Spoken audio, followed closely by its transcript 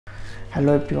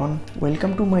Hello everyone,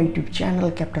 welcome to my YouTube channel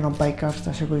captain of bikers.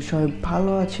 আশা করি সবাই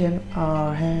ভালো আছেন। আর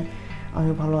হ্যাঁ,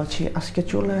 আমি ভালো আছি। আজকে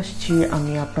চলে আসছি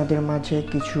আমি আপনাদের মাঝে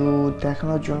কিছু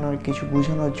দেখানোর জন্য আর কিছু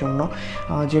বোঝানোর জন্য,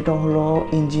 যেটা হলো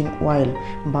ইঞ্জিন অয়েল,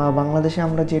 বা বাংলাদেশে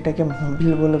আমরা যেটাকে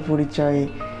মোবিল বলে পরিচয়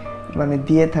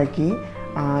দিয়ে থাকি,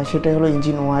 সেটাই হলো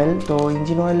ইঞ্জিন অয়েল। তো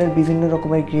ইঞ্জিন অয়েলের বিভিন্ন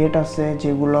রকমের গ্রেড আছে,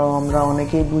 যেগুলো আমরা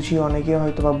অনেকেই বুঝি, অনেকেই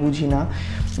হয়তো বা বুঝি না।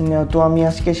 তো আমি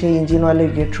আজকে সেই ইঞ্জিন অয়েলের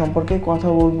গ্রেড সম্পর্কে কথা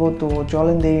বলবো। তো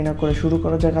চলেন দেরি না করে শুরু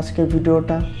করা যাক আজকের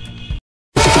ভিডিওটা।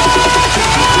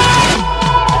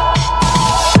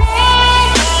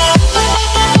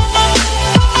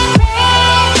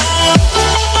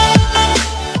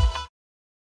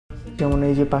 যেমন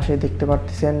এই যে পাশে দেখতে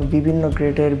পাচ্ছেন বিভিন্ন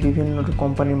গ্রেডের বিভিন্ন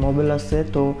কোম্পানির মোবিল আছে।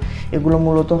 তো এগুলো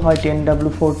মূলত হয়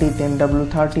 10W40,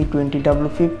 10W30,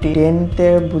 20W50। 10তে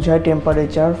বোঝায়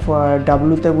টেম্পারেচার,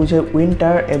 ডাব্লুতে বোঝায়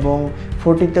উইন্টার এবং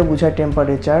 40তে বোঝায়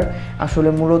টেম্পারেচার। আসলে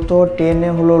মূলত 10এ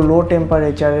হলো লো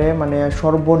টেম্পারেচারে, মানে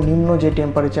সর্বনিম্ন যে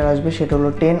টেম্পারেচার আসবে সেটা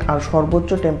হলো 10, আর সর্বোচ্চ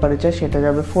টেম্পারেচার সেটা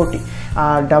যাবে 40।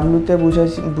 আর ডাব্লুতে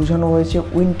বোঝানো হয়েছে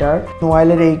উইন্টার।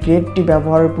 অয়েলের এই গ্রেডটি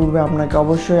ব্যবহারের পূর্বে আপনাকে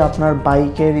অবশ্যই আপনার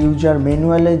বাইকের ইউজার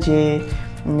ম্যানুয়ালে যে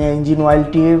ইঞ্জিন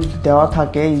অয়েলটি দেওয়া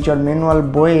থাকে, ইউজার ম্যানুয়াল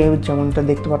বইয়ে যেমনটা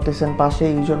দেখতে পাচ্ছেন পাশে,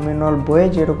 ইউজার ম্যানুয়াল বইয়ে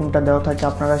যেরকমটা দেওয়া থাকে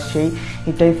আপনারা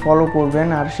এটাই ফলো করবেন।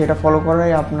 আর সেটা ফলো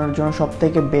করাই আপনার জন্য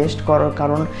সবথেকে বেস্ট করার,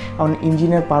 কারণ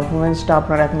ইঞ্জিনের পারফরমেন্সটা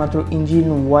আপনার একমাত্র ইঞ্জিন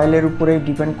অয়েলের উপরেই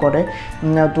ডিপেন্ড করে।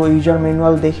 তো ইউজার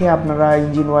ম্যানুয়াল দেখে আপনারা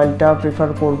ইঞ্জিন অয়েলটা প্রেফার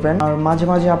করবেন। আর মাঝে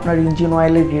মাঝে আপনার ইঞ্জিন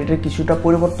অয়েলের গ্রেডের কিছুটা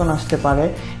পরিবর্তন আসতে পারে।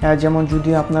 যেমন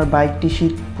যদি আপনার বাইকটি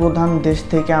শীত প্রধান দেশ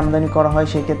থেকে আমদানি করা হয়,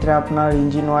 সেক্ষেত্রে আপনার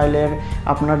ইঞ্জিন অয়েলের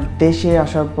আপনার দেশে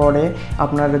আসার পরে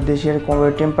আপনার দেশের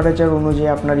টেম্পারেচার অনুযায়ী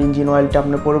আপনার ইঞ্জিন অয়েলটা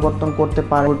আপনি পরিবর্তন করতে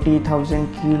পারেন। 40,000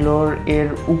 কিলোর এর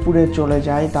উপরে চলে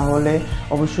যায়, তাহলে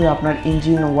অবশ্যই আপনার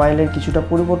ইঞ্জিন অয়েলের কিছুটা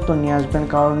পরিবর্তন নিয়ে আসবেন।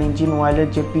 কারণ ইঞ্জিন অয়েলের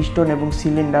যে পিস্টন এবং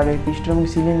সিলিন্ডার, এই পিস্টন এবং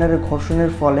সিলিন্ডারের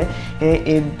ঘর্ষণের ফলে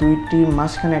এর দুইটির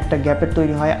মাঝখানে একটা গ্যাপের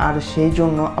তৈরি হয়। আর সেই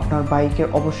জন্য আপনার বাইকের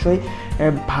অবশ্যই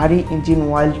ভারী ইঞ্জিন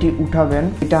অয়েলটি উঠাবেন।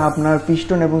 এটা আপনার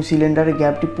পিস্টন এবং সিলিন্ডারের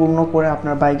গ্যাপটি পূর্ণ করে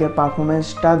আপনার বাইকের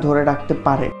পারফরমেন্সটা ধরে রাখতে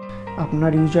পারে।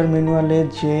 আপনার ইউজার ম্যানুয়ালে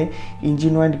যে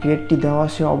ইঞ্জিন অয়েল গ্রেডটি দেওয়া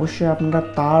আছে, অবশ্যই আপনারা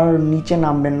তার নিচে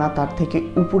নামবেন না, তার থেকে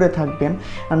উপরে থাকবেন।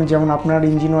 যেমন আপনার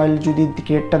ইঞ্জিন অয়েল যদি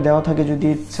গ্রেডটা দেওয়া থাকে, যদি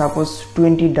সাপোজ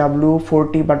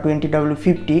 20W40 বা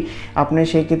 20W50, আপনি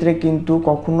সেই ক্ষেত্রে কিন্তু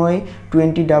কখনোই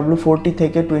 20W40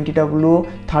 থেকে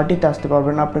 20W30তে আসতে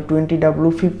পারবেন না। আপনি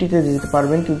 20W50তে যেতে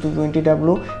পারবেন, কিন্তু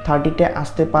 20W30তে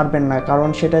আসতে পারবেন না, কারণ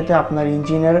সেটাতে আপনার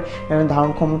ইঞ্জিনের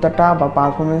ধারণ ক্ষমতাটা বা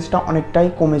পারফরমেন্সটা অনেকটাই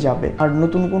কমে যাবে। আর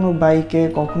নতুন কোনো বাইকে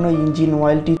কখনো ইঞ্জিন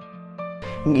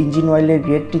অয়েলের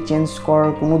গ্রেডটি চেঞ্জ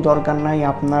করার কোনো দরকার নাই।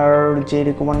 আপনার যে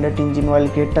রেকমেন্ডেড ইঞ্জিন অয়েল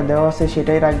গ্রেডটা দেওয়া আছে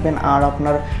সেটাই রাখবেন। আর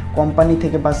আপনার কোম্পানি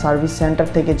থেকে বা সার্ভিস সেন্টার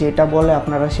থেকে যেটা বলে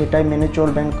আপনারা সেটাই মেনে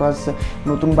চলবেন। কজ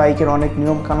নতুন বাইকের অনেক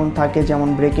নিয়মকানুন থাকে, যেমন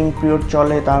ব্রেকিং পিরিয়ড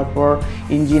চলে, তারপর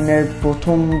ইঞ্জিনের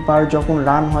প্রথমবার যখন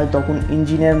রান হয় তখন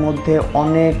ইঞ্জিনের মধ্যে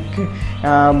অনেক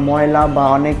ময়লা বা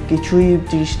অনেক কিছুই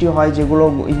সৃষ্টি হয়, যেগুলো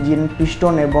ইঞ্জিন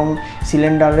পিস্টন এবং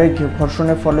সিলিন্ডারের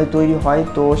ঘর্ষণের ফলে তৈরি হয়।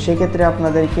 তো সেক্ষেত্রে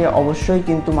আপনাদেরকে অবশ্যই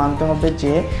কিন্তু মানতে হবে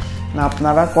যে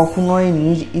আপনারা কখনোই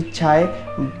নিজ ইচ্ছায়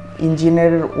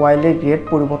ইঞ্জিনের অয়েলের গ্রেড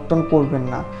পরিবর্তন করবেন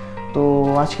না। তো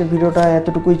আজকের ভিডিওটা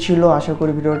এতটুকুই ছিল। আশা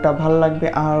করি ভিডিওটা ভালো লাগবে,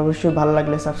 আর অবশ্যই ভালো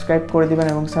লাগলে সাবস্ক্রাইব করে দিবেন,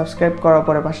 এবং সাবস্ক্রাইব করার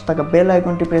পরে পাশে থাকা বেল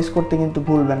আইকনটি প্রেস করতে কিন্তু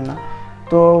ভুলবেন না।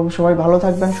 তো সবাই ভালো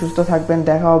থাকবেন, সুস্থ থাকবেন,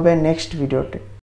 দেখা হবে নেক্সট ভিডিওতে।